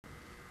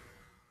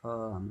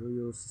हाम्रो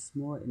यो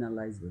seismo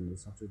analyse भन्ने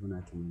सफ्टवेयर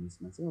बनाएको थियौँ भने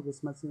यसमा चाहिँ अब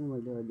यसमा चाहिँ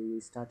मैले अहिले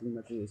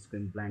स्टार्टिङमा चाहिँ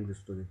स्क्रिन ब्ल्याङ्क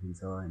जस्तो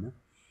देखिन्छ होइन।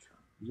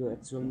 यो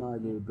एक्चुअलमा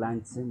अहिले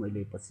ब्ल्याङ्क चाहिँ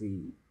मैले पछि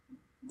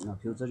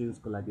फ्युचर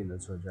युजको लागि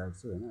छोडिरहेको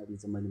छु होइन। अहिले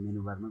चाहिँ मैले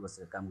मेनु बारमै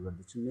बसेर काम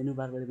गर्दैछु। मेनु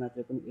बारले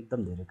मात्रै पनि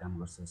एकदम धेरै काम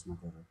गर्छ यसमा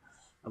तर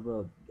अब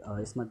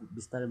यसमा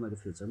बिस्तारै मैले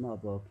फ्युचरमा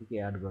अब के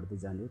एड गर्दै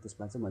जाने हो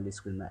त्यसमा चाहिँ मैले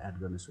स्क्रिनमा एड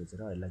गर्ने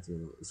सोचेर अहिले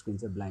चाहिँ स्क्रिन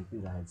चाहिँ ब्ल्याङ्क नै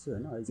राखेको छु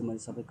होइन। अहिले चाहिँ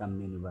मैले सबै काम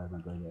मेनु बारमा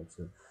गरिरहेको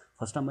छु।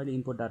 फर्स्टमा मैले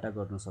इम्पोर्ट डाटा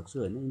गर्न सक्छु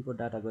होइन। इम्पोर्ट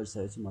डाटा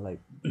गरिसकेपछि मलाई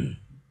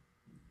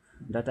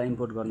डाटा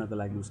इम्पोर्ट गर्नको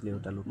लागि उसले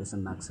एउटा लोकेसन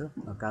माग्छ,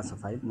 कहाँ छ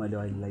फाइल, मैले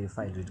अहिलेलाई यो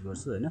फाइल रिड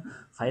गर्छु होइन।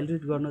 फाइल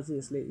रिड गर्न चाहिँ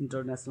यसले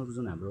इन्टरनेसनल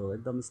जुन हाम्रो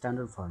एकदम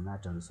स्ट्यान्डर्ड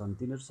फर्मेटहरू छन्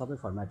तिनीहरू सबै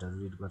फर्मेटहरू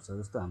रिड गर्छ।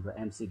 जस्तो हाम्रो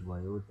एमसिट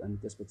भयो, अनि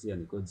त्यसपछि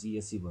भनेको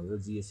जिएससी भयो,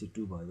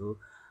 जिएससी2 भयो,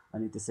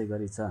 अनि त्यसै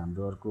गरी छ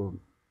हाम्रो अर्को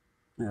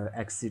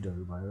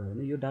एक्सिडहरू भयो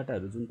होइन। यो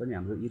डाटाहरू जुन पनि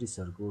हाम्रो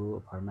इरिसहरूको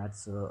फर्मेट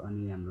छ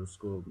अनि हाम्रो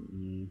उसको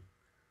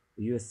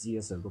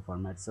युएसजिएसहरूको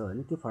फर्मेट छ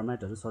होइन। त्यो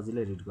फर्मेटहरू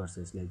सजिलै रिड गर्छ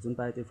यसले। जुन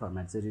पाए त्यो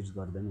फर्मेट चाहिँ रिड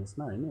गर्दैन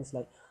यसमा होइन।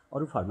 यसलाई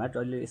अरू फर्मेट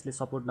अहिले यसले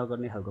सपोर्ट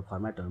नगर्ने खालको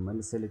फर्मेटहरू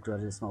मैले सेलेक्ट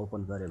गरेर यसमा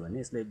ओपन गरेँ भने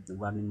यसले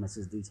वार्निङ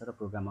मेसेज दिन्छ र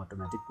प्रोग्राम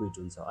अटोमेटिक क्विट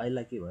हुन्छ।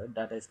 अहिलेलाई के भयो,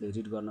 डाटा यसले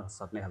रिड गर्न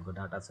सक्ने खालको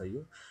डाटा छ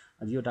यो।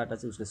 अनि यो डाटा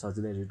चाहिँ उसले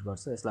सजिलै रिड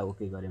गर्छ। यसलाई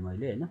ओके गरेँ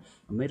मैले होइन।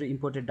 मेरो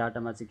इम्पोर्टेड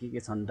डाटामा चाहिँ के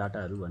छन्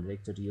डाटाहरू भनेर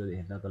एकचोटि यो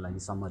हेर्नको लागि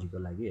समरीको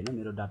लागि होइन,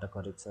 मेरो डाटा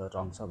करेक्ट छ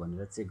रङ छ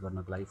भनेर चेक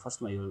गर्नको लागि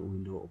फर्स्टमा यो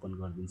विन्डो ओपन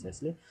गरिदिन्छ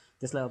यसले।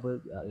 त्यसलाई अब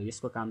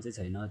यसको काम चाहिँ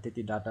छैन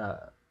त्यति डाटा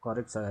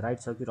करेक्ट छ राइट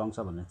छ कि रङ छ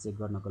भनेर चेक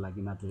गर्नको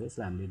लागि मात्रै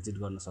यसलाई हामीले एक्जिट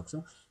गर्न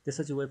सक्छौँ।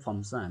 त्यसपछि वेब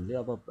फर्ममा हामीले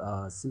अब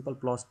सिम्पल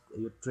प्लस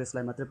यो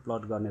ट्रेसलाई मात्रै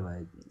प्लट गर्ने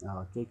भए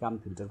केही काम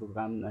फिल्टरको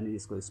काम अनि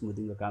यसको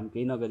स्मुथिङको काम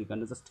केही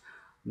नगरिकन जस्ट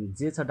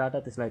जे छ डाटा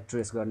त्यसलाई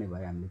ट्रेस गर्ने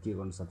भए हामीले के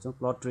गर्न सक्छौँ,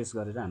 प्लट ट्रेस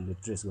गरेर हामीले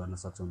ट्रेस गर्न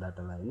सक्छौँ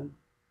डाटालाई होइन,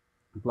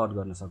 प्लट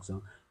गर्न सक्छौँ।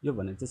 यो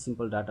भनेको चाहिँ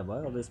सिम्पल डाटा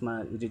भयो। अब यसमा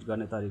एडिट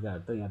गर्ने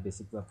तरिकाहरू त यहाँ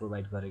बेसिकमा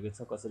प्रोभाइड गरेकै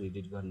छ, कसरी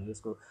एडिट गर्ने।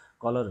 यसको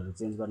कलरहरू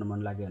चेन्ज गर्न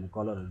मन लाग्यो भने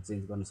कलरहरू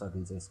चेन्ज गर्न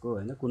सकिन्छ यसको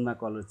होइन। कुनमा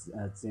कलर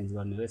चेन्ज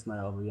गर्ने हो यसमा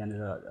अब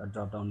यहाँनिर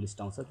ड्रप डाउन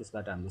लिस्ट आउँछ,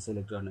 त्यसबाट हामीले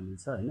सेलेक्ट गर्न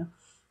मिल्छ होइन।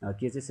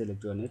 के चाहिँ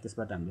सेलेक्ट गर्ने हो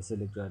त्यसबाट हामीले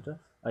सेलेक्ट गरेर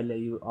अहिले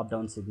यो अप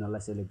डाउन सिग्नललाई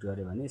सेलेक्ट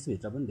गऱ्यो भने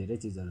यसभित्र पनि धेरै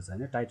चिजहरू छ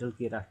होइन। टाइटल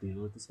के राख्ने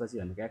हो, त्यसपछि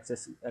भनेको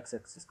एक्स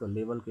एक्सिसको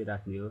लेभल के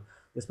राख्ने हो,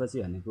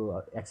 त्यसपछि भनेको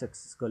एक्स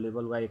एक्सिसको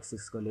लेभल वाइ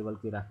एक्सिसको लेभल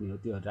के राख्ने हो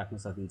त्योहरू राख्न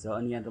सकिन्छ।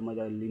 अनि यहाँ त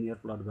मैले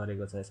लिनियर प्लट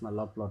गरेको छ यसमा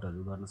लग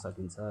प्लटहरू गर्न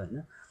सकिन्छ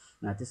होइन।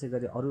 त्यसै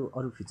गरी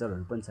अरू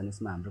फिचरहरू पनि छन्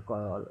यसमा। हाम्रो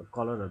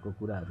कलरहरूको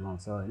कुराहरू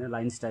आउँछ होइन।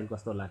 लाइन स्टाइल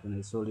कस्तो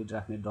राख्ने, सोलिड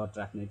राख्ने, डट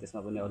राख्ने,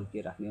 त्यसमा पनि अरू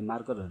के राख्ने,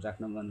 मार्करहरू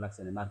राख्न मन लाग्छ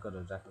भने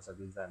मार्करहरू राख्न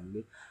सकिन्छ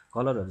हामीले।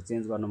 कलरहरू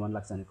चेन्ज गर्न मन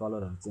लाग्छ भने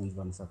कलरहरू चेन्ज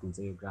गर्न सकिन्छ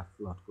यो ग्राफ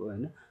प्लटको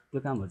होइन।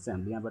 त्यो कामहरू चाहिँ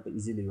हामीले यहाँबाट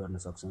इजिली गर्न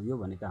सक्छौँ। यो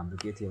भनेको हाम्रो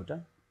के थियो, एउटा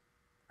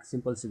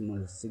सिम्पल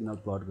सिग्नल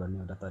प्लट गर्ने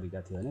एउटा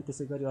तरिका थियो होइन।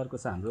 त्यसै गरी अर्को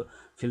छ हाम्रो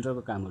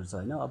फिल्टरको कामहरू छ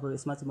होइन। अब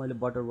यसमा चाहिँ मैले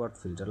बटरवर्थ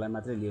फिल्टरलाई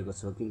मात्रै लिएको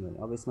छु किनभने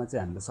अब यसमा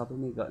चाहिँ हामीले सबै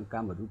नै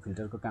कामहरू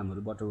फिल्टरको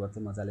कामहरू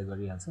बटरवर्थले मजाले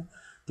गरिहाल्छ।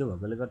 त्यो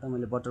भएकोले गर्दा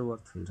मैले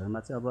बटरवर्थ फिल्टरमा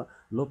चाहिँ अब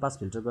लो पास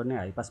फिल्टर गर्ने,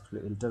 हाई पास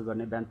फिल्टर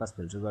गर्ने, ब्यान्ड पास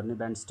फिल्टर गर्ने,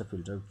 ब्यान्ड स्टप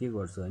फिल्टर के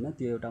गर्छु होइन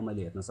त्यो एउटा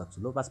मैले हेर्न सक्छु।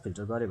 लो पास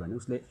फिल्टर गरेँ भने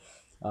उसले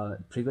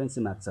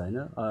फ्रिक्वेन्सी माग्छ होइन,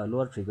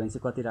 लोवर फ्रिक्वेन्सी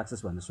कति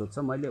राख्छस् भनेर सोध्छ।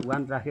 मैले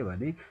 1 राखेँ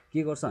भने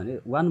के गर्छ भने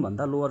 1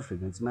 भन्दा लोवर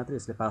फ्रिक्वेन्सी मात्रै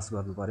यसले पास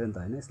गर्नु पऱ्यो नि त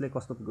होइन। यसले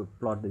कस्तो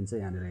प्लट दिन्छ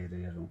यहाँनिर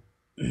हेरौँ।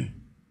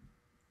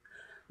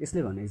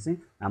 यसले भनेको चाहिँ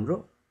हाम्रो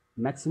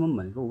म्याक्सिमम्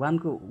भनेको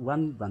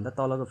 1 भन्दा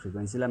तलको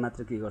फ्रिक्वेन्सीलाई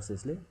मात्र के गर्छ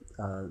यसले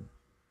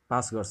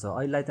पास गर्छ।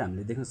 अहिलेलाई त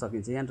हामीले देख्न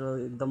सकिन्छ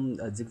यहाँनिर एकदम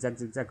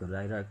जिगज्यागहरू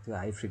आइरहेको थियो।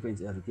 हाई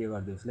फ्रिक्वेन्सीहरू के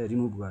गरिदियो उसले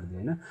रिमुभ गरिदियो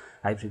होइन।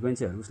 हाई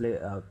फ्रिक्वेन्सीहरू उसले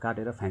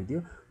काटेर फ्याँकिदियो,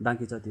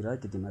 बाँकी जति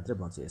रह्यो त्यति मात्रै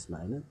बच्यो यसमा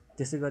होइन।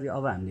 त्यसै गरी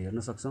अब हामीले हेर्न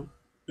सक्छौँ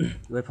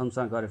वेब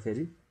फर्मसँग गएर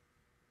फेरि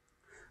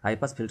हाई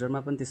पास फिल्टरमा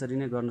पनि त्यसरी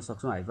नै गर्न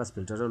सक्छौँ। हाई पास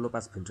फिल्टर र लो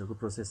पास फिल्टरको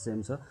प्रोसेस सेम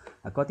छ।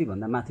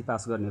 कतिभन्दा माथि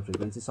पास गर्ने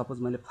फ्रिक्वेन्सी,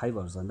 सपोज मैले 5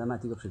 हर्जभन्दा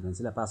माथिको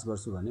फ्रिक्वेन्सीलाई पास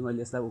गर्छु भने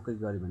मैले यसलाई ओके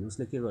गरेँ भने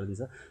उसले के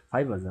गरिदिन्छ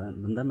 5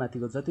 हर्जभन्दा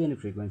माथिको जति पनि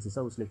फ्रिक्वेन्सी छ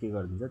उसले के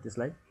गरिदिन्छ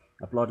त्यसलाई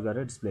प्लट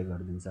गरेर डिस्प्ले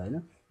गरिदिन्छ होइन।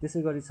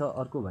 त्यसै गरी छ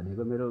अर्को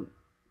भनेको मेरो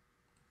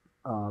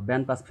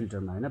ब्यान्ड पास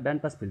फिल्टरमा होइन।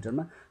 ब्यान्ड पास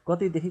फिल्टरमा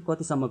कतिदेखि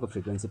कतिसम्मको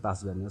फ्रिक्वेन्सी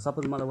पास गर्ने हो।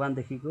 सपोज मलाई 1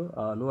 देखिको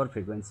लोवर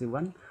फ्रिक्वेन्सी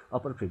 1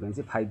 अप्पर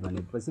फ्रिक्वेन्सी 5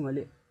 भनेपछि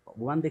मैले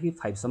 1 देखि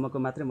 5 सम्मको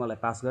मात्रै मलाई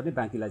पास गर्ने,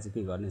 बाँकीलाई चाहिँ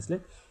के गर्ने यसले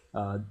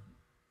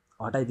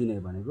हटाइदिने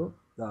भनेको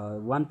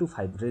 1 to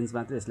 5 रेन्ज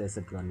मात्रै यसले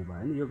एक्सेप्ट गर्ने भयो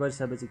होइन। यो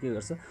गरिसकेपछि के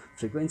गर्छ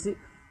फ्रिक्वेन्सी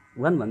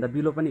 1 भन्दा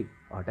बिलो पनि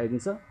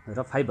हटाइदिन्छ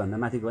र 5 भन्दा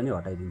माथिको पनि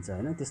हटाइदिन्छ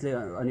होइन। त्यसले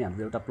अनि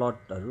हामीले एउटा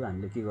प्लटहरू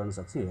हामीले के गर्न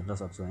सक्छौँ हेर्न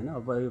सक्छौँ होइन।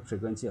 अब यो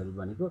फ्रिक्वेन्सीहरू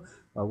भनेको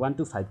 1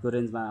 to 5 को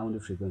रेन्जमा आउने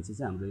फ्रिक्वेन्सी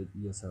चाहिँ हाम्रो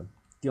यो छ,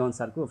 त्यो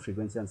अनुसारको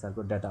फ्रिक्वेन्सी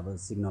अनुसारको डाटा भयो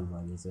सिग्नल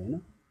भयो यो चाहिँ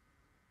होइन।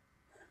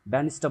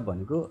 ब्यान्ड स्टप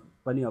भनेको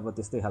पनि अब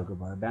त्यस्तै खालको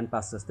भयो, ब्यान्ड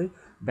पास जस्तै।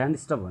 ब्यान्ड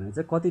स्टप भने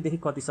चाहिँ कतिदेखि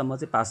कतिसम्म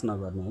चाहिँ पास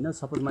नगर्ने होइन।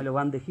 सपोज मैले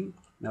 1 देखि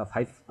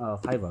 5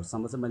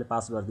 हर्जसम्म चाहिँ मैले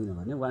पास गर्दिनँ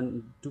भने 1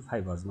 to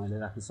 5 हर्ज मैले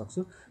राख्न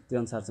सक्छु। त्यो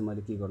अनुसार चाहिँ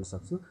मैले के गर्न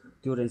सक्छु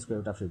त्यो रेन्जको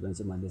एउटा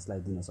फ्रिक्वेन्सी मैले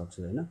यसलाई दिन सक्छु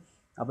होइन।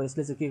 अब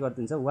यसले चाहिँ के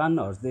गरिदिन्छ 1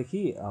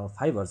 हर्जदेखि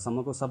 5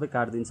 हर्जसम्मको सबै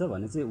काटिदिन्छ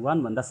भने चाहिँ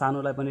 1 भन्दा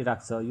सानोलाई पनि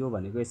राख्छ। यो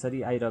भनेको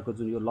यसरी आइरहेको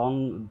जुन यो लङ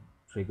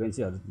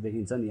फ्रिक्वेन्सीहरू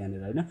देखिन्छ नि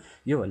यहाँनिर होइन,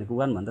 यो भनेको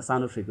 1 भन्दा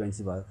सानो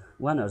फ्रिक्वेन्सी भयो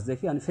 1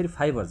 हर्जदेखि। अनि फेरि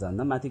 5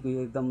 हर्जभन्दा माथिको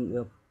यो एकदम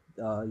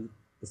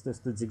यस्तो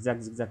यस्तो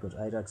जिग्ज्यागहरू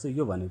आइरहेको छ।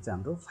 यो भनेको चाहिँ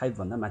हाम्रो 5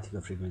 भन्दा माथिको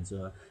फ्रिक्वेन्सी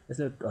हो।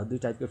 यसले दुई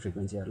टाइपको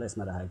फ्रिक्वेन्सीहरूलाई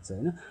यसमा राखेको छ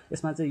हैन।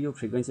 यसमा चाहिँ यो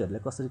फ्रिक्वेन्सीहरूले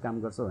कसरी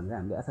काम गर्छ भनेर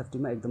हामीले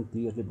एफएफटीमा एकदम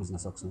क्लियरली बुझ्न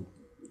सक्छौँ,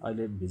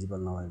 अहिले भिजिबल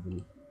नभए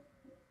पनि।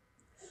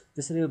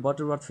 त्यसरी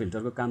बटरवर्थ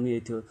फिल्टरको काम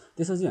यही थियो।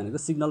 त्यसपछि भनेको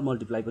सिग्नल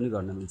मल्टिप्लाई पनि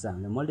गर्न मिल्छ।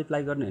 हामीले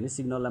मल्टिप्लाई गर्ने होइन,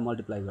 सिग्नललाई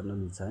मल्टिप्लाई गर्न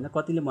मिल्छ होइन।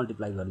 कतिले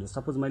मल्टिप्लाई गर्ने,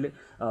 सपोज मैले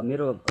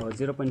मेरो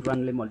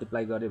 0.1ले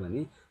मल्टिप्लाई गरेँ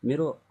भने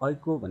मेरो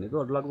अहिलेको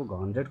भनेको लगभग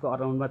 100को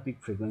अराउन्डमा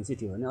पिक फ्रिक्वेन्सी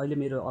थियो भने अहिले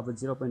मेरो अब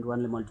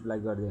 0.1ले मल्टिप्लाई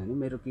गरिदियो भने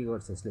मेरो के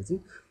गर्छ यसले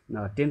चाहिँ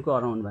 10को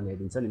अराउन्डमा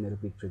ल्याइदिन्छ नि मेरो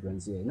पिक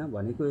फ्रिक्वेन्सी होइन।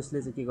 भनेको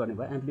यसले चाहिँ के गर्ने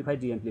भयो, एम्प्लिफाई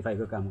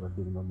डिएम्प्लिफाईको काम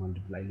गरिदिनु भयो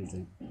मल्टिप्लाईले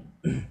चाहिँ।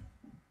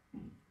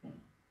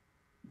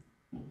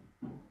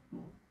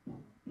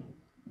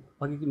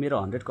 अघि मेरो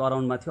 100को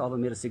अराउन्डमा थियो, अब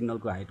मेरो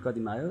सिग्नलको हाइट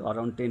कतिमा आयो,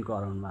 अराउन्ड 10को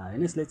अराउन्डमा आयो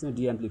होइन। यसले चाहिँ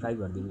डिएम्प्लिफाई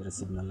गरिदियो मेरो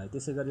सिग्नललाई।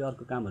 त्यसै गरी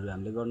अर्को कामहरू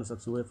हामीले गर्न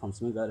सक्छौँ वेभ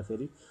फर्म्समै गएर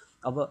फेरि।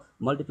 अब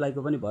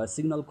मल्टिप्लाईको पनि भयो,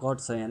 सिग्नल कट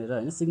छ यहाँनिर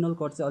होइन। सिग्नल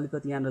कट चाहिँ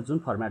अलिकति यहाँनिर जुन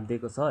फर्मेट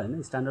दिएको छ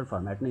होइन, स्ट्यान्डर्ड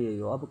फर्मेट नै यही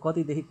हो। अब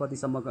कतिदेखि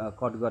कतिसम्म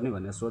कट गर्ने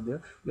भनेर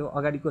सोध्यो, यो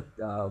अगाडिको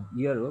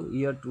इयर हो,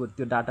 इयर टु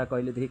त्यो डाटा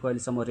कहिलेदेखि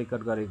कहिलेसम्म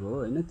रेकर्ड गरेको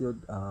हो होइन। त्यो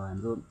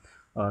हाम्रो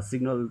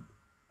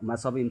सिग्नलमा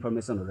सबै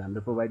इन्फर्मेसनहरू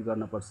हामीले प्रोभाइड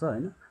गर्नुपर्छ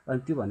होइन। अनि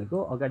त्यो भनेको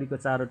अगाडिको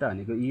 4वटा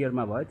भनेको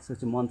इयरमा भयो,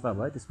 त्यसपछि मन्थमा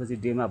भयो, त्यसपछि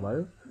डेमा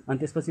भयो, अनि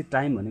त्यसपछि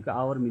टाइम भनेको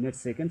आवर, मिनट,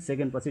 सेकेन्ड,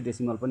 सेकेन्डपछि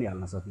डेसिमल पनि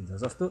हाल्न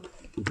सकिन्छ। जस्तो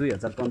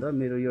 2015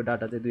 मेरो यो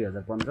डाटा चाहिँ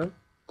 2015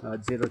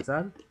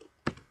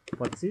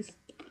 04:25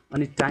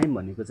 अनि टाइम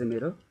भनेको चाहिँ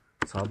मेरो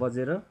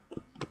 6:11।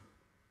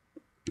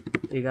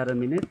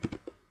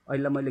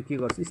 अहिले मैले के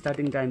गर्छु,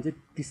 स्टार्टिङ टाइम चाहिँ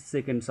 30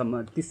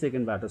 सेकेन्डसम्म 30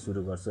 सेकेन्डबाट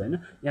सुरु गर्छु होइन।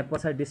 यहाँ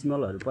पछाडि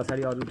डेसिमलहरू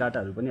पछाडि अरू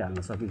डाटाहरू पनि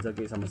हाल्न सकिन्छ,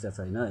 केही समस्या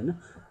छैन होइन।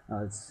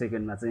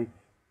 सेकेन्डमा चाहिँ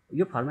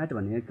यो फर्मेट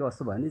भनेको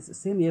कस्तो भयो भने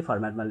सेम यही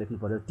फर्मेटमा लेख्नु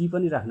पऱ्यो। टी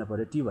पनि राख्नु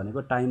पऱ्यो, टी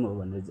भनेको टाइम हो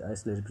भनेर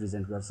यसले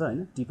रिप्रेजेन्ट गर्छ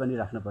होइन। टी पनि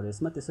राख्नु पऱ्यो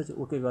यसमा। त्यसपछि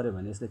ओके गऱ्यो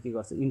भने यसले के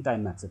गर्छ, इन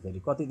टाइम माग्छ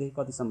फेरि कतिदेखि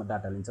कतिसम्म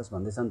डाटा लिन्छस्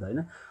भन्दैछ नि त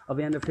होइन। अब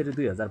यहाँनिर फेरि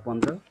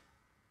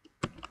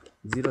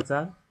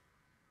 2015:04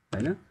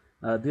 होइन,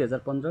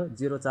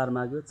 2015:04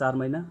 माग्यो, 4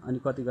 महिना, अनि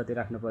कति गते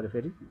राख्नु पऱ्यो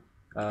फेरि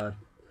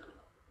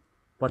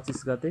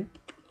 25 गते।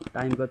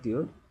 टाइम कति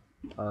हो,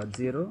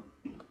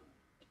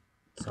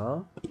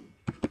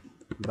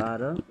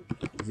 06:12:00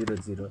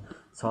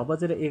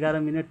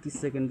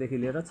 6:11:30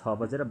 लिएर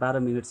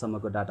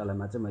 6:12 डाटालाई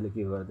मात्र मैले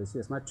के गर्दैछु,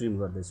 यसमा ट्रिम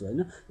गर्दैछु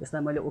होइन।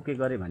 यसलाई मैले ओके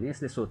गरेँ भने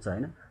यसले सोध्छ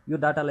होइन, यो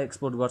डाटालाई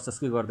एक्सपोर्ट गर्छस्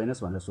कि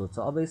गर्दैनस् भनेर सोध्छ।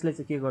 अब यसले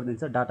चाहिँ के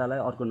गरिदिन्छ, डाटालाई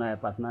अर्को नयाँ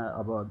पाथमा,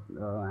 अब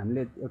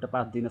हामीले एउटा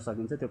पाथ दिन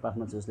सकिन्छ, त्यो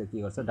पाथमा चाहिँ उसले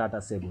के गर्छ, डाटा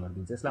सेभ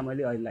गरिदिन्छ। यसलाई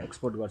मैले अहिले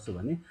एक्सपोर्ट गर्छु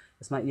भने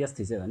यसमा यस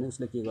थिचेँ भने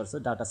उसले के गर्छ,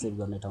 डाटा सेभ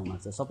गर्ने ठाउँ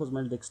माग्छ। सपोज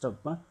मैले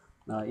डेस्कटपमा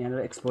यहाँनिर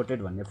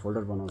एक्सपोर्टेड भन्ने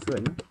फोल्डर बनाउँछु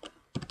होइन।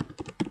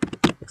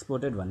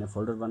 एक्सपोर्टेड भन्ने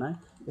फोल्डर बनाएँ,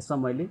 यसमा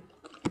मैले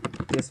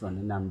टेस्ट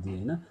भन्ने नाम दिएँ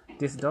होइन।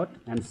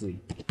 टेस्ट.mc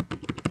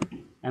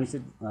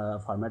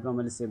फर्मेटमा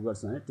मैले सेभ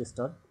गर्छु भने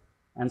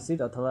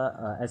टेस्ट.mc अथवा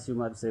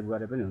एसयुमा सेभ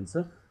गरे पनि हुन्छ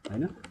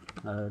होइन।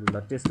 ल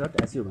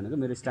टेस्ट.su भनेको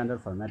मेरो स्ट्यान्डर्ड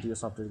फर्मेट यो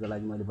सफ्टवेयरको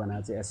लागि मैले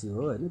बनाएको चाहिँ एसयु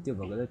हो होइन। त्यो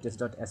भएकोले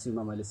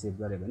टेस्ट.suमा मैले सेभ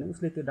गरेँ भने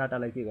उसले त्यो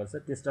डाटालाई के गर्छ,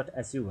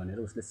 टेस्ट.su भनेर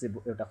उसले सेभ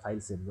एउटा फाइल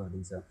सेभ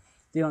गरिदिन्छ।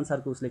 त्यही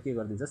अनुसारको उसले के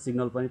गरिदिन्छ,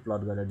 सिग्नल पनि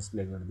प्लट गरेर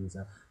डिस्प्ले गरिदिन्छ।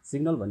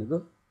 सिग्नल भनेको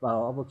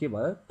अब के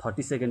भयो,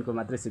 30 सेकेन्डको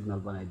मात्रै सिग्नल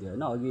बनाइदियो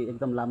होइन। अघि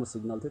एकदम लामो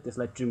सिग्नल थियो,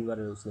 त्यसलाई ट्रिम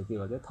गरेर उसले के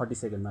गरिदियो, 30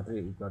 सेकेन्ड मात्रै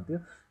युज गरिदियो।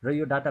 र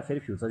यो डाटा फेरि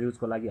फ्युचर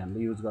युजको लागि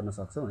हामीले युज गर्न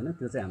सक्छौँ होइन।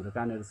 त्यो चाहिँ हाम्रो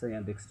कहाँनिर छ,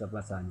 यहाँ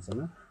डेस्कटपमा छ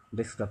हामीसँग।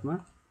 डेस्कटपमा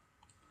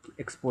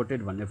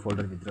एक्सपोर्टेड भन्ने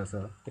फोल्डरभित्र छ।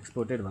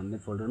 एक्सपोर्टेड भन्ने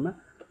फोल्डरमा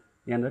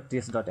यहाँनिर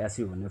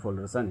टेस्ट.su भन्ने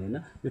फोल्डर छ नि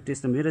होइन। यो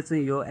टेस्ट मेरो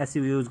चाहिँ यो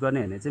एसयु युज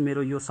गर्ने भने चाहिँ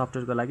मेरो यो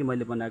सफ्टवेयरको लागि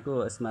मैले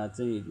बनाएको यसमा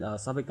चाहिँ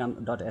सबै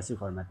काम .su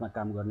फर्मेटमा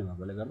काम गर्ने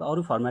भएकोले गर्दा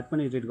अरू फर्मेट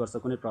पनि रिड गर्छ,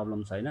 कुनै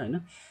प्रब्लम छैन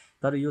होइन।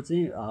 तर यो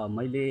चाहिँ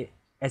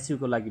मैले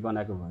एसयुको लागि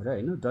बनाएको भएर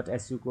होइन,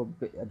 .su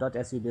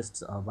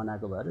बेस्ड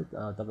बनाएको भएर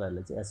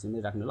तपाईँहरूले चाहिँ एसयु नै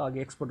राख्नु होला। अघि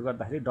एक्सपोर्ट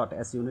गर्दाखेरि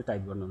 .su नै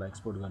टाइप गर्नु होला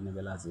एक्सपोर्ट गर्ने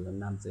बेला चाहिँ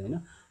नाम चाहिँ होइन।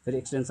 फेरि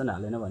एक्सटेन्सन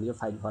हालेन भने यो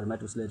फाइल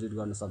फर्मेट उसले रिड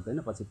गर्न सक्दैन,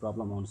 पछि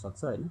प्रब्लम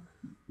आउनसक्छ होइन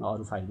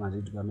अरू फाइलमा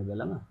रिड गर्ने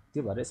बेलामा।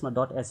 त्यो भएर यसमा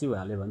 .su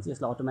हाल्यो भने चाहिँ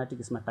यसलाई अटोमेटिक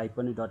यसमा टाइप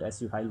पनि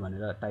 .su फाइल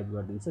भनेर टाइप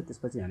गरिदिन्छ।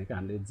 त्यसपछि भनेको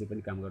हामीले जे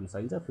पनि काम गर्न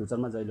सकिन्छ,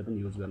 फ्युचरमा जहिले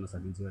पनि युज गर्न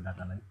सकिन्छ यो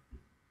डाटालाई।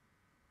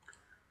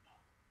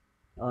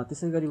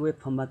 त्यसै गरी वेब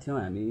फर्ममा थियौँ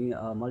हामी,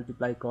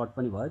 मल्टिप्लाई कट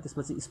पनि भयो।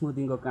 त्यसपछि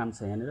स्मुथिङको काम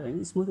छ यहाँनिर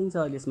होइन। स्मुथिङ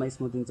चाहिँ अहिले यसमा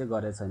स्मुथिङ चाहिँ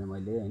गरेको छैन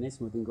मैले होइन।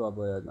 स्मुथिङको अब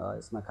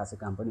यसमा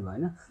खासै काम पनि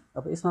भएन।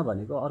 अब यसमा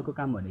भनेको अर्को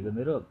काम भनेको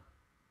मेरो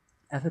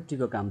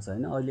एफएफटीको काम छ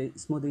होइन। अहिले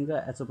स्मुथिङ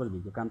र एचओपर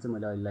भीको काम चाहिँ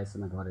मैले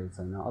अहिलेसम्म गरेको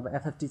छैन। अब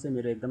एफएफटी चाहिँ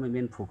मेरो एकदमै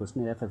मेन फोकस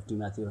नै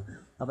एफएफटीमा थियो।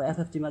 अब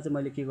एफएफटीमा चाहिँ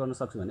मैले के गर्न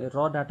सक्छु भने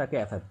र डाटाकै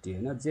एफएफटी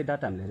होइन, जे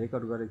डाटा हामीले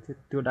रेकर्ड गरेको थियो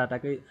त्यो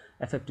डाटाकै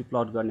एफएफटी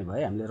प्लट गर्ने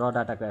भए हामीले र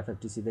डाटाको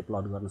एफएफटी सिधै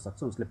प्लट गर्न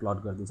सक्छौँ, उसले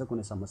प्लट गरिदिन्छ,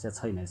 कुनै समस्या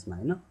छैन यसमा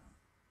होइन।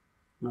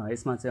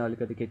 यसमा चाहिँ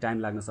अलिकति केही टाइम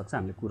लाग्न सक्छ,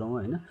 हामीले कुरौँ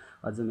होइन।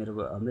 अझ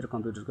मेरो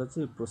कम्प्युटरको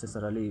चाहिँ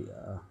प्रोसेसर अलि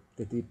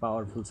त्यति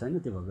पावरफुल छैन,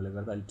 त्यो भएकोले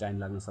गर्दा अलिक टाइम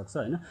लाग्न सक्छ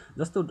होइन।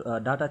 जस्तो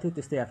डाटा थियो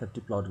त्यस्तै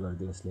एफएफटी प्लट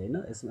गरिदियो यसले होइन।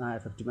 यसमा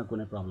एफएफटीमा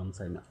कुनै प्रब्लम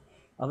छैन।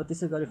 अब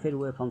त्यसै गरी फेरि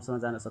वेभ फर्म्समा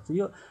जान सक्छु।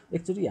 यो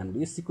एकचोटि हामीले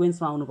यो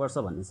सिक्वेन्समा आउनुपर्छ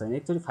भन्ने छैन।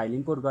 एकचोटि फाइल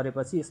इम्पोर्ट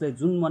गरेपछि यसले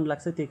जुन मन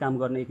लाग्छ त्यही काम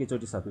गर्ने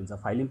एकैचोटि सकिन्छ।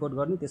 फाइल इम्पोर्ट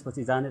गर्ने,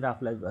 त्यसपछि जानेर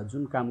आफूलाई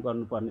जुन काम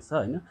गर्नुपर्ने छ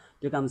होइन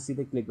त्यो काम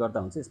सिधै क्लिक गर्दा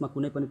हुन्छ। यसमा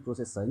कुनै पनि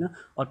प्रोसेस छैन,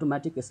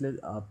 अटोमेटिक यसले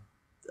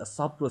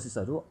सब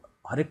प्रोसेसहरू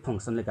हरेक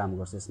फङ्सनले काम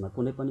गर्छ। यसमा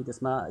कुनै पनि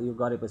त्यसमा यो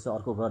गरेपछि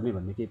अर्को गर्ने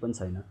भन्ने केही पनि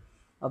छैन।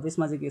 अब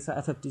यसमा चाहिँ के छ,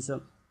 एफएफटी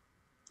छ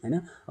हैन।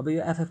 अब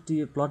यो एफएफटी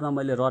प्लटमा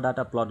मैले र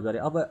डाटा प्लट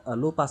गरेँ। अब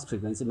लो पास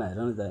फ्रिक्वेन्सीमा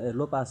हेरौँ न त,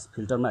 लो पास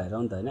फिल्टरमा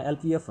हेरौँ त हैन।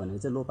 एलपीएफ भनेको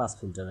चाहिँ लो पास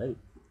फिल्टर है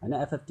हैन।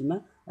 एफएफटीमा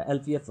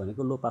एलपीएफ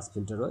भनेको लो पास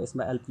फिल्टर हो।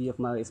 यसमा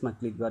एलपीएफमा यसमा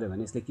क्लिक गऱ्यो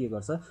भने यसले के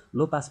गर्छ,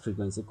 लो पास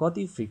फ्रिक्वेन्सी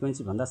कति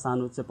फ्रिक्वेन्सी भन्दा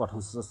सानो चाहिँ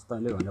पठाउँछ जस्तो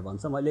तैँले भनेर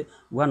भन्छ। मैले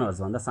 1 हर्ज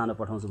भन्दा सानो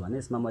पठाउँछु भने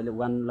यसमा मैले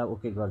 1 लाई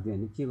ओके गरिदिएँ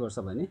भने के गर्छ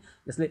भने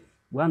यसले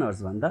 1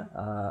 हर्ज भन्दा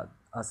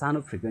सानो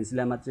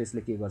फ्रिक्वेन्सीलाई मात्र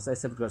यसले के गर्छ,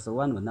 एक्सेप्ट गर्छ।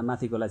 1 भन्दा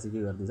माथिकोलाई चाहिँ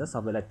के गरिदिन्छ,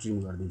 सबैलाई ट्रिम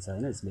गरिदिन्छ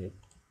हैन। यसले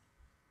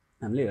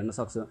हामीले हेर्न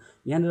सक्छौँ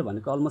यहाँनिर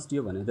भनेको अलमोस्ट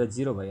यो भनेको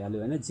 0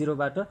 भइहाल्यो हैन। 0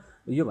 बाट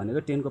यो भनेको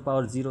 10 को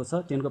पावर 0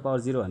 छ। 10 को पावर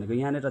 0 भनेको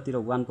यहाँनिरतिर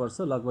 1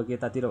 पर्छ, लगभग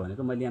यतातिर भनेको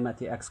मैले यहाँ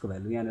माथि x को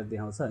भ्यालु यहाँनिर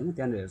देखाउँछ हैन।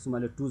 त्यहाँनिर हेर्छु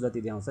मैले 2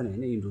 जति देखाउँछ नि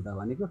हैन इन्टु दा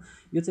भनेको।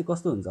 यो चाहिँ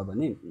कस्तो हुन्छ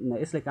भने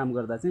यसले काम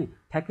गर्दा चाहिँ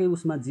ठ्याक्कै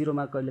उसमा 0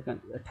 मा कहिले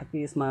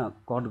ठ्याक्कै यसमा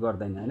कट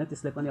गर्दैन हैन।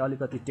 त्यसले पनि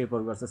अलिकति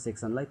टेपर गर्छ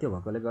सेक्सनलाई। त्यो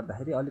भएकोले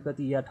गर्दाखेरि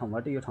अलिकति यहाँ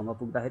ठाउँबाट यो ठाउँमा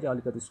पुग्दाखेरि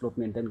अलिकति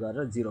स्लोप मेन्टेन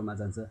गरेर 0 मा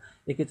जान्छ,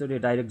 एकैचोटि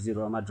डाइरेक्ट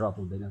 0 मा ड्रप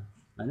हुँदैन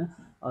हैन।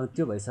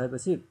 त्यो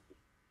भइसकेपछि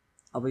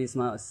अब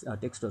यसमा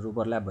टेक्स्टहरु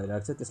ओभरल्याप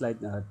भइरहेको छ, त्यसलाई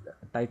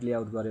टाइट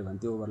लेआउट गर्यो भने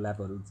त्यो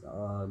ओभरल्यापहरु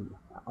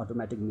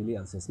अटोमेटिक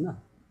मिलिहाल्छ यसमा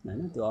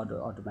हैन। त्यो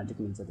अटोमेटिक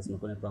मिल्छ, त्यसमा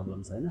कुनै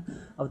प्रब्लम छैन।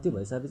 अब त्यो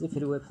भइसकेपछि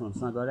फेरि वेभ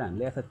फर्म्समा गएर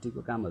हामीले एफएफटी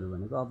को कामहरु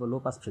भनेको अब लो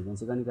पास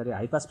फ्रिक्वेन्सी पनि गरे,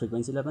 हाई पास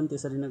फ्रिक्वेन्सीलाई पनि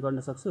त्यसरी नै गर्न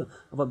सक्छु।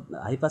 अब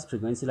हाई पास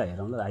फ्रिक्वेन्सीलाई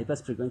हेरौँ ल। हाई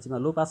पास फ्रिक्वेन्सीमा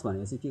लो पास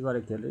भनेपछि के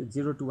गरेको थियो,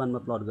 0 to 1 मा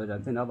प्लट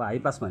गरिरहेको थिएँ। अब हाई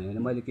पास भन्यो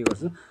भने मैले के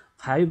गर्छु,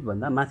 5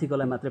 भन्दा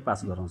माथिकोलाई मात्रै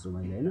पास गराउँछु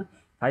मैले हैन।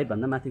 5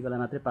 भन्दा माथिकोलाई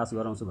मात्रै पास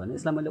गराउँछु भने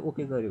यसलाई मैले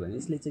ओके गर्यो भने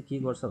यसले चाहिँ के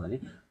गर्छ भने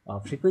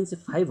फ्रिक्वेन्सी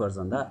 5 हर्ज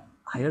भन्दा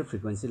हायर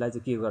फ्रिक्वेन्सीलाई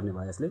चाहिँ के गर्ने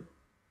भयो, यसले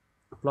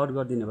प्लट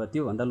गरिदिने भयो।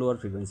 त्यो भन्दा लोअर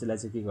फ्रिक्वेन्सीलाई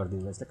चाहिँ के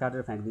गरिदिने भयो, यसले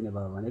काटेर फ्याँकिदिने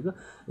भयो। भनेको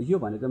यो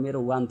भनेको मेरो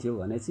 1 थियो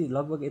भने चाहिँ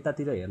लगभग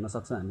यतातिर हेर्न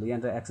सक्छौँ हामीले,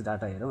 यहाँनिर एक्स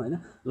डाटा हेरौँ हैन।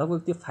 लगभग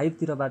त्यो 5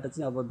 तिरबाट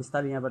चाहिँ अब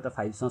बिस्तारै यहाँबाट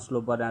 5 सँग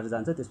स्लोप बनाएर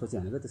जान्छ। त्यसपछि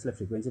भनेको त्यसले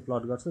फ्रिक्वेन्सी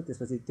प्लट गर्छ।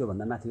 त्यसपछि त्यो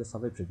भन्दा माथिको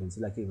सबै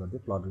फ्रिक्वेन्सीलाई के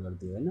गरिदियो, प्लट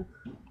गरिदियो हैन।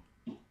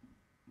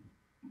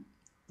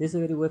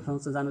 त्यसैगरी वेभ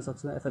फर्म्समा जान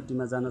सक्छौँ,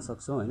 एफएफटीमा जान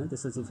सक्छौँ हैन।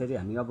 त्यसपछि फेरि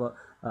हामी अब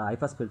हाई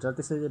पास फिल्टर,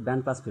 त्यसैले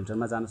ब्यान्ड पास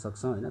फिल्टरमा जान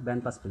सक्छौँ हैन।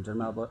 ब्यान्ड पास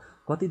फिल्टरमा अब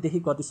कतिदेखि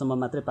कतिसम्म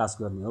मात्रै पास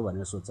गर्ने हो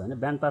भनेर सोध्छ हैन।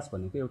 ब्यान्ड पास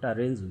भनेको एउटा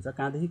रेन्ज हुन्छ,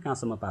 कहाँदेखि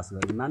कहाँसम्म पास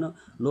गर्ने। मानौ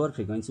लोअर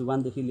फ्रिक्वेन्सी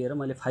 1 देखि लिएर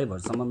मैले 5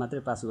 हर्जसम्म मात्रै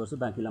पास गर्छु,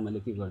 बाँकीलाई मैले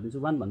के गरिदिन्छु,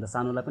 1 भन्दा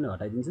सानोलाई पनि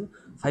हटाइदिन्छु,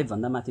 5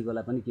 भन्दा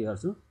माथिकोलाई पनि के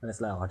गर्छु,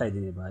 यसलाई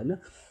हटाइदिने भयो हैन।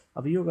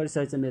 अब यो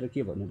गरिसकेपछि मेरो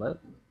के भन्ने भयो,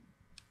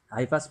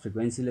 हाई पास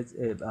फ्रिक्वेन्सीले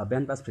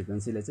ब्यान्ड पास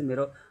फ्रिक्वेन्सीले चाहिँ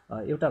मेरो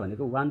एउटा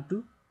भनेको 1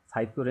 to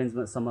 5 को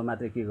रेन्जसम्म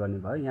मात्रै के गर्ने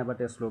भयो,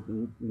 यहाँबाट स्लोप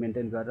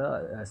मेन्टेन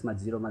गरेर यसमा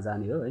 0 मा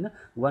जाने हो हैन।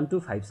 1 to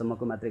 5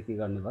 सम्मको मात्रै के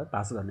गर्ने भयो,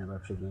 पास गर्ने भयो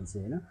फ्रिक्वेन्सी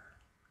हैन।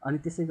 अनि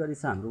त्यसै गरी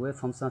चाहिँ हाम्रो वेभ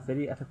फर्म्समा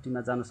फेरि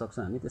एफएफटीमा जान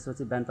सक्छौँ हामी।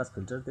 त्यसपछि ब्यान्ड पास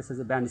फिल्टर,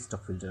 त्यसपछि ब्यान्ड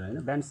स्टप फिल्टर हैन।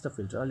 ब्यान्ड स्टप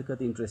फिल्टर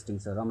अलिकति इन्ट्रेस्टिङ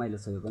छ, रमाइलो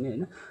छ यो पनि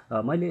हैन।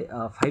 मैले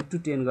 5 to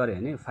 10 गरेँ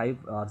भने 5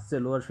 हर्ज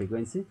चाहिँ lower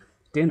frequency,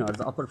 10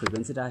 hertz upper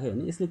frequency राखेँ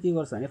भने यसले के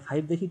गर्छ भने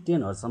 5 देखि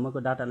 10 हर्जसम्मको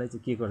डाटालाई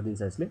चाहिँ के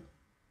गरिदिन्छ, यसले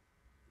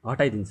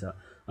हटाइदिन्छ,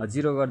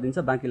 0 गरिदिन्छ,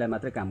 बाँकीलाई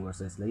मात्रै काम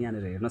गर्छ। यसले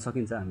यहाँनिर हेर्न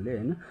सकिन्छ हामीले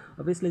हैन।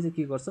 अब यसले चाहिँ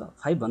के गर्छ,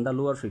 5 भन्दा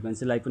लोअर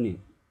फ्रिक्वेन्सीलाई पनि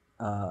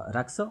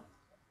राख्छ,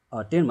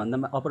 10 भन्दा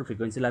अप्पर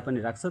फ्रिक्वेन्सीलाई पनि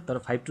राख्छ, तर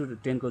 5 to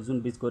 10 को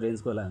जुन बिचको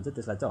रेन्जकोलाई हुन्छ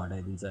त्यसलाई चाहिँ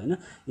हटाइदिन्छ हैन।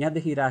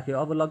 यहाँदेखि राख्यो,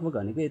 अब लगभग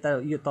भनेको यता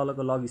यो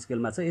तलको लग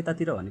स्केलमा छ,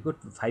 यतातिर भनेको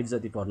 5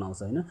 जति पर्न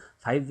आउँछ हैन।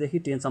 5 देखि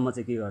 10 सम्म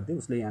चाहिँ के गरिदियो,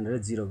 उसले यहाँनिर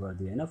 0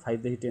 गरिदियो हैन।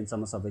 5 देखि 10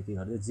 सम्म सबै के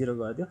गरिदियो, 0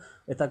 गरिदियो।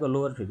 यताको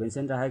लोअर फ्रिक्वेन्सी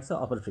पनि राखेको छ,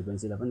 अप्पर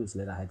फ्रिक्वेन्सीलाई पनि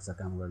उसले राखेको छ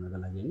काम गर्नको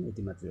लागि हैन।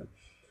 यति मात्रै हो।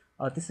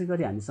 त्यसै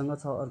गरी हामीसँग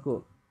छ अर्को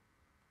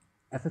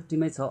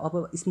एफएफटीमै छ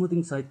अब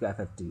स्मुथिङ सहितको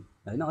एफएफटी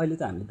हैन। अहिले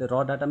त हामीले त र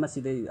डाटामा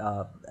सिधै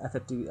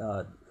एफएफटी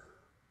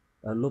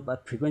लो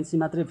फ्रिक्वेन्सी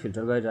मात्रै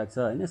फिल्टर गरिरहेको छ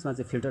हैन। यसमा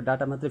चाहिँ फिल्टर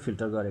डाटा मात्रै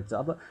फिल्टर गरेको छ।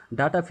 अब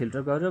डाटा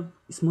फिल्टर गरेर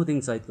स्मुथिङ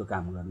सहितको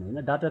काम गर्ने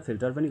हैन। डाटा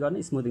फिल्टर पनि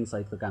गर्ने, स्मुथिङ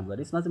सहितको काम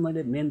गर्ने। यसमा चाहिँ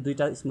मैले मेन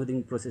दुईटा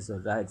स्मुथिङ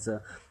प्रोसेसहरु राखेको छ।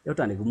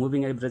 एउटा भनेको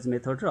मुभिङ एभरेज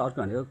मेथड र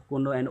अर्को भनेको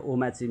कोन्डो एन्ड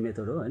ओमाची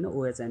मेथड हो हैन।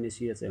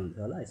 ओएचएमएसीएच हुन्छ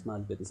होला, यसमा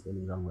अलिकति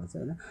स्पेलिङ रङ भएछ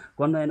हैन।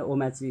 कोन्डो एन्ड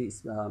ओमाची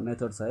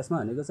मेथड छ। यसमा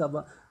भनेको चाहिँ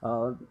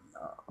अब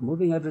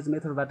मुभिङ एभरेज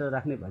मेथडबाट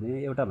राख्ने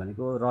भने एउटा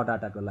भनेको र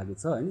डाटाको लागि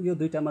छ हैन। यो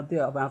दुईटा मध्ये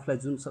अब आफुलाई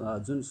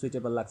जुन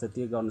सुइटेबल लाग्छ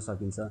त्यो गर्न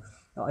सकिन्छ।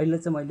 अहिले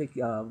चाहिँ मैले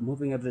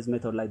मुभिङ एभरेज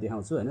मेथडलाई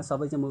देखाउँछु हैन।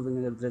 सबै चाहिँ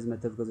मुभिङ एभरेज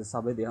मेथडको चाहिँ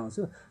सबै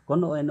देखाउँछु।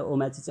 कोन्डो एन्ड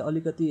ओमाची चाहिँ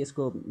अलिकति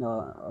यसको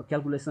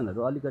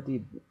क्याल्कुलेसनहरु अलिकति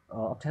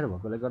अप्ठ्यारो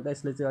भएकोले गर्दा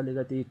यसले चाहिँ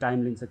अलिकति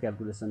टाइम लिन्छ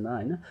क्याल्कुलेसनमा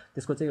हैन।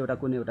 त्यसको चाहिँ एउटा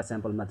कुनै एउटा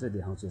स्याम्पल मात्रै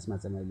देखाउँछु यसमा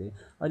चाहिँ मैले।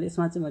 अहिले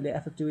यसमा चाहिँ मैले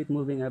FFT with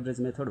moving average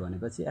method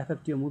भनेपछि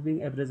एफएफटी मुभिङ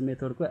एभरेज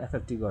मेथडको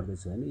एफएफटी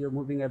गर्दैछु हैन। यो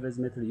मुभिङ एभरेज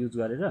मेथड युज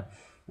गरेर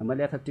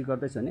मैले एफएफटी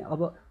गर्दैछु भने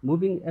अब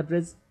मुभिङ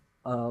एभरेज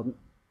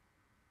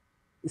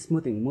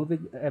स्मुथिङ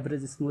मुभिङ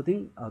एभरेज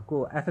स्मुथिङ को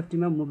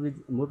एफएफटीमा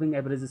मुभिङ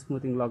एभरेज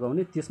स्मुथिङ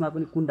लगाउने त्यसमा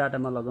पनि कुन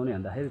डाटामा लगाउने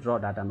भन्दाखेरि र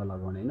डाटामा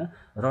लगाउने होइन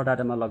र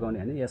डाटामा लगाउने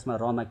होइन यसमा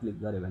रमा क्लिक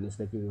गऱ्यो भने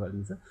यसले के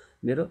गरिदिन्छ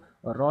मेरो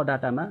र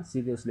डाटामा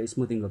सिधै उसले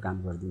स्मुथिङको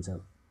काम गरिदिन्छ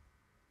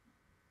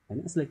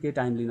होइन यसले केही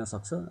टाइम लिन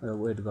सक्छ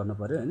वेट गर्नु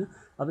पऱ्यो होइन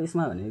अब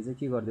यसमा भने चाहिँ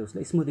के गरिदियो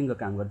उसले स्मुथिङको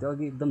काम गरिदियो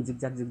अघि एकदम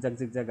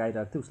जिगज्याग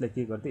आइरहेको थियो उसले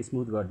के गरिदियो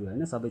स्मुथ गरिदियो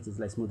होइन सबै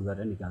चिजलाई स्मुथ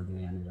गरेर निकालिदियो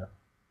यहाँनिर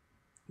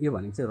यो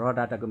भनेको चाहिँ र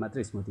डाटाको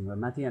मात्रै स्मुथिङ हो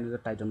माथि यहाँनिर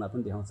टाइटलमा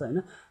पनि देखाउँछ होइन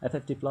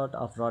एफएफटी प्लट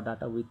अफ र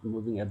डाटा विथ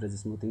मुभिङ एभरेज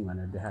स्मुथिङ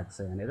भनेर देखाएको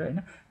छ यहाँनिर होइन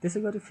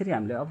त्यसै गरी फेरि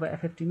हामीले अब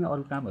एफएफटीमै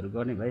अरू कामहरू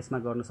गर्ने भए यसमा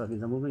गर्न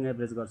सकिन्छ मुभिङ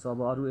एभरेज गर्छ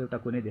अब अरू एउटा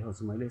कुनै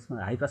देखाउँछु मैले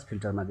यसमा हाई पास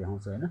फिल्टरमा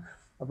देखाउँछु होइन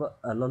अब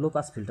लो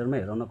पास फिल्टरमा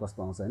हेरौँ न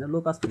कस्तो आउँछ होइन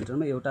लो पास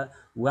फिल्टरमा एउटा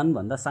 1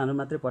 भन्दा सानो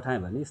मात्रै पठाएँ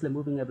भने यसले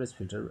मुभिङ एभरेज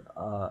फिल्टर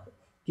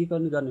के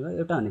गर्ने भयो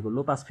एउटा भनेको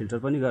लो पास फिल्टर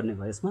पनि गर्ने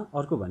भयो यसमा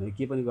अर्को भनेको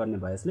के पनि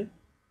गर्ने भयो यसले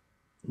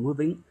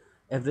मुभिङ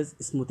एभरेज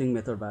स्मुथिङ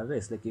मेथडबाट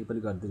यसले के पनि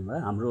गरिदिनु भयो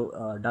हाम्रो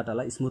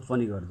डाटालाई स्मुथ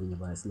पनि गरिदिनु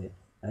भयो यसले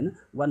होइन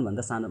 1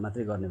 भन्दा सानो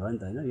मात्रै गर्ने भयो नि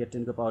त होइन यो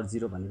 10 को पावर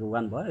 0 भनेको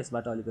 1 भयो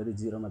यसबाट अलिकति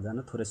 0 मा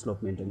जान थोरै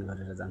स्लोप मेन्टेन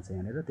गरेर जान्छ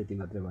यहाँनिर त्यति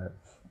मात्रै भयो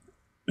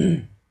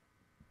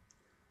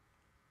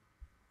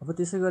अब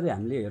त्यसै गरी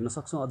हामीले हेर्न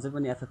सक्छौँ अझै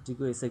पनि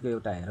एफएफटीको यसैको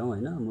एउटा हेरौँ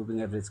होइन मुभिङ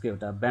एभरेजको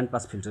एउटा ब्यान्ड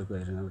पास फिल्टरको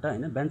हेरौँ एउटा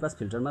होइन ब्यान्ड पास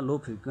फिल्टरमा लो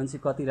फ्रिक्वेन्सी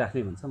कति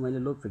राख्ने भन्छ मैले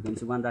लो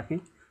फ्रिक्वेन्सी 1 राखेँ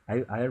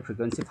हायर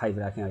फ्रिक्वेन्सी 5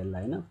 राखेँ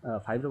यसलाई होइन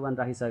 5 र 1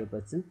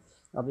 राखिसकेपछि चाहिँ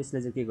अब यसले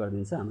चाहिँ के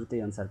गरिदिन्छ हाम्रो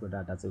त्यही अनुसारको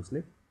डाटा चाहिँ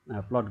उसले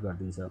प्लट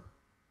गरिदिन्छ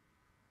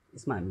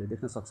यसमा हामीले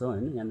देख्न सक्छौँ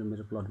होइन यहाँनिर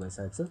मेरो प्लट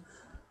भइसकेको छ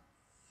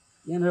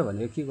यहाँनिर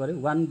भनेको के गर्यो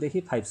 1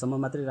 देखि 5 सम्म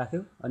मात्रै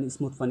राख्यो अनि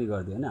स्मुथ पनि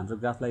गरिदियो होइन हाम्रो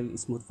ग्राफलाई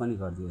स्मुथ पनि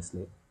गरिदियो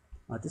यसले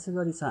त्यसै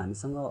गरी छ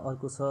हामीसँग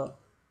अर्को छ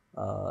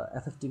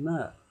एफएफटीमा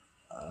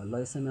ल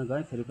यसैमा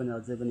गएँ फेरि पनि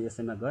अझै पनि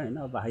यसैमा गएँ होइन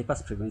अब हाई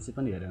पास फ्रिक्वेन्सी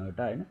पनि हेऱ्यौँ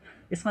एउटा होइन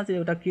यसमा चाहिँ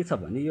एउटा के छ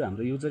भने यो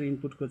हाम्रो युजर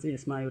इनपुटको चाहिँ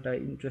यसमा एउटा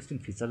इन्ट्रेस्टिङ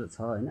फिचर छ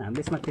होइन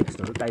हामीले यसमा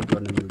टेक्स्टहरू टाइप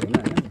गर्न मिल्दैन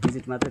होइन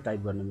डिजिट मात्रै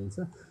टाइप गर्न मिल्छ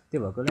त्यो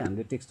भएकोले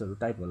हामीले टेक्स्टहरू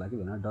टाइप होला कि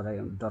भनेर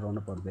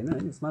डराउनु पर्दैन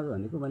होइन यसमा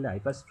भनेको मैले हाई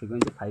पास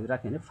फ्रिक्वेन्सी 5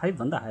 राखेँ भने 5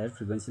 भन्दा हायर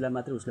फ्रिक्वेन्सीलाई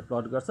मात्रै उसले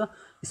प्लट गर्छ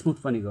स्मुथ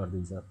पनि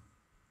गरिदिन्छ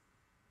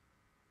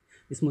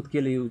स्मुथ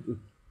केले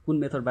कुन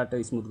मेथडबाट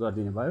स्मुथ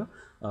गरिदिने भयो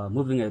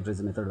मुभिङ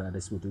एभरेज मेथडबाट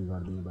स्मुथिङ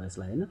गरिदिने भयो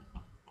यसलाई होइन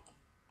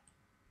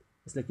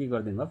यसले के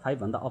गरिदिनु भयो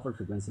 5 भन्दा अप्पर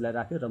फ्रिक्वेन्सीलाई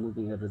राख्यो र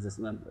मुभिङ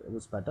एभरेजेसमा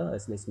उसबाट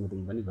यसले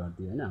स्मुथिङ पनि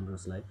गरिदियो होइन हाम्रो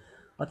उसलाई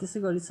त्यसै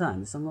गरी छ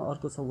हामीसँग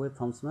अर्को छ वेब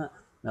फर्म्समा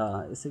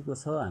यसैको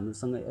छ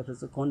हामीसँग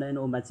एभरेज कन्डाइन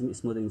ओमाचिम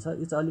स्मुथिङ छ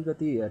यो चाहिँ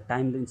अलिकति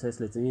टाइम लिन्छ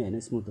यसले चाहिँ होइन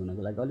स्मुथ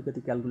हुनको लागि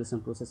अलिकति क्यालकुलेसन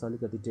प्रोसेस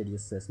अलिकति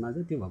टेडियस छ यसमा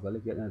चाहिँ त्यो भएकोले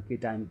के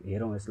टाइम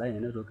हेरौँ यसलाई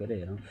होइन रोकेर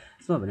हेरौँ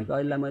यसमा भनेको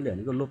अहिले मैले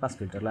भनेको लो पास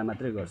फिल्टरलाई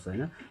मात्रै गर्छु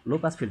होइन लो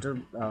पास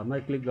फिल्टरमा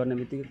क्लिक गर्ने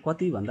बित्तिकै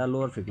कतिभन्दा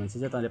लोवर फ्रिक्वेन्सी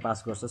चाहिँ तैँले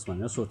पास गर्छस्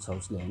भनेर सोध्छ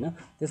उसले होइन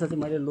त्यसमा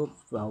चाहिँ मैले लो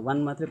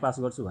 1 मात्रै पास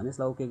गर्छु भने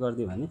यसलाई ओके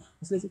गरिदियो भने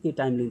यसले चाहिँ के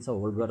टाइम लिन्छ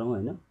होल्ड गरौँ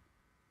होइन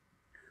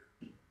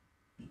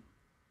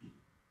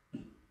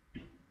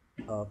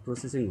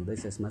प्रोसेसिङ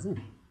हुँदैछ यसमा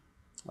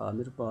चाहिँ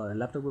मेरो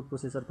ल्यापटपको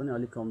प्रोसेसर पनि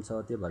अलिक कम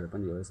छ त्यो भएर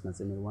पनि हो यसमा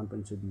चाहिँ मेरो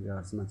 1.2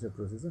 GHz मात्रै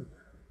प्रोसेसर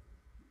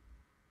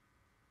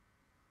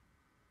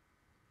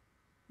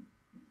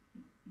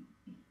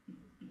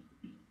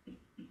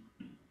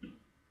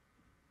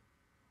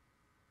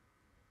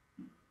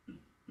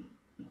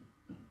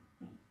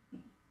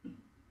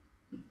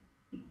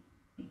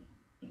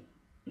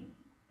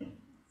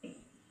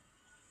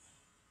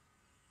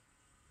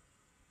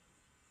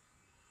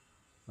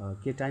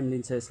के टाइम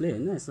लिन्छ यसले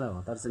होइन यसलाई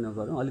हतार चाहिँ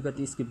नगरौँ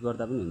अलिकति स्किप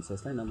गर्दा पनि हुन्छ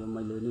यसलाई नभए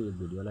मैले नै यो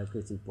भिडियोलाई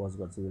एकैछिन पज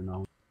गर्छु यो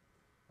नआउँ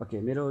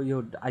ओके मेरो यो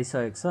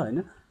आइसकेको छ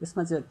होइन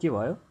यसमा चाहिँ के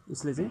भयो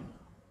उसले चाहिँ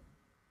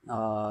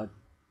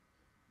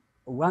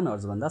 1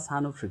 हर्ज भन्दा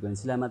सानो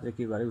फ्रिक्वेन्सीलाई मात्रै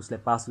के गर्यो उसले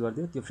पास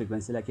गरिदियो त्यो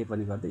फ्रिक्वेन्सीलाई के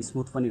पनि गरिदियो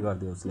स्मुथ पनि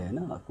गरिदियो उसले होइन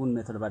कुन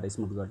मेथडबाट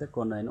स्मुथ गरिदियो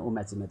कन्डाइन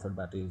ओम्याची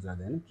मेथडबाट युज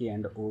गर्दै होइन के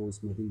एन्ड ओ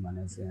स्मुथिङ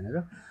भनेको छ यहाँनिर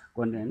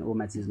कन्डाइन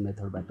ओम्याची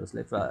मेथडबाट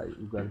उसले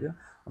गरिदियो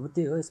अब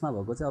त्यही हो यसमा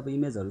भएको चाहिँ अब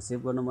इमेजहरू सेभ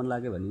गर्न मन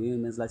लाग्यो भने यो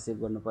इमेजलाई सेभ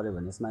गर्नु पऱ्यो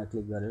भने यसमा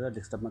क्लिक गरेर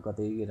डेस्कटपमा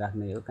कतै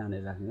राख्ने हो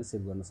कहाँनिर राख्ने हो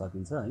सेभ गर्न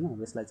सकिन्छ होइन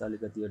अब यसलाई चाहिँ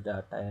अलिकति यो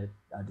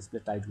डिस्प्ले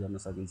टाइट गर्न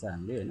सकिन्छ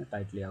हामीले होइन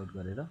टाइट लेआउट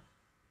गरेर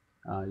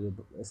यो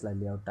यसलाई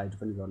लेआउट टाइट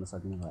पनि गर्न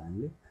सकिने भयो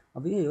हामीले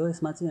अब यही हो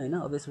यसमा चाहिँ होइन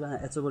अब यसमा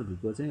एच ओभर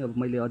भीको चाहिँ अब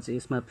मैले अझै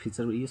यसमा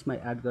फिचर यसमा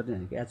एड गर्ने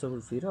भनेको एच ओभर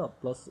फ्री र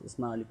प्लस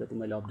यसमा अलिकति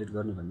मैले अपडेट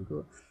गर्ने भनेको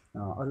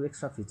अरू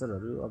एक्स्ट्रा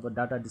फिचरहरू अब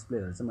डाटा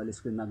डिस्प्लेहरू चाहिँ मैले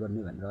स्क्रिनमा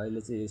गर्ने भनेर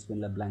अहिले चाहिँ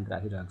स्क्रिनलाई ब्ल्याङ्क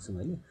राखिरहेको छु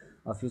मैले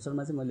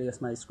फ्युचरमा चाहिँ मैले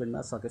यसमा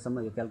स्क्रिनमा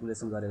सकेसम्म यो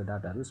क्यालकुलेसन गरेको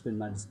डाटाहरू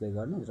स्क्रिनमा डिस्प्ले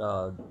गर्ने र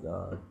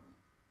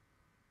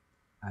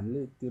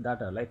हामीले त्यो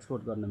डाटाहरूलाई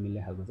एक्सपोर्ट गर्न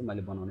मिल्ने खालको चाहिँ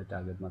मैले बनाउने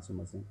टार्गेटमा छु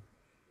म चाहिँ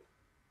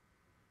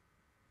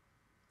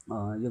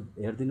यो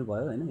हेरिदिनु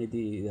भयो होइन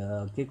यदि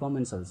केही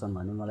कमेन्ट्सहरू छन्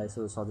भने मलाई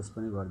यसो सजेस्ट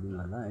पनि गरिदिनु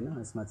होला होइन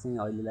यसमा चाहिँ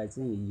अहिलेलाई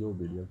चाहिँ यो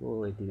भिडियोको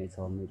यति नै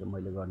छ मेरो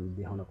मैले गर्ने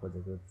देखाउन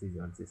खोजेको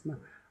चिजहरू चाहिँ यसमा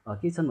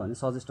केही छन् भने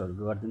सजेस्टहरू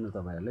गरिदिनु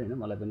तपाईँहरूले होइन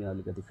मलाई पनि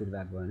अलिकति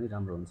फिडब्याक भयो भने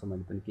राम्रो हुन्छ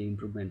मैले पनि केही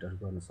इम्प्रुभमेन्टहरू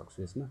गर्न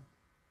सक्छु यसमा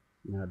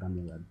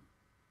धन्यवाद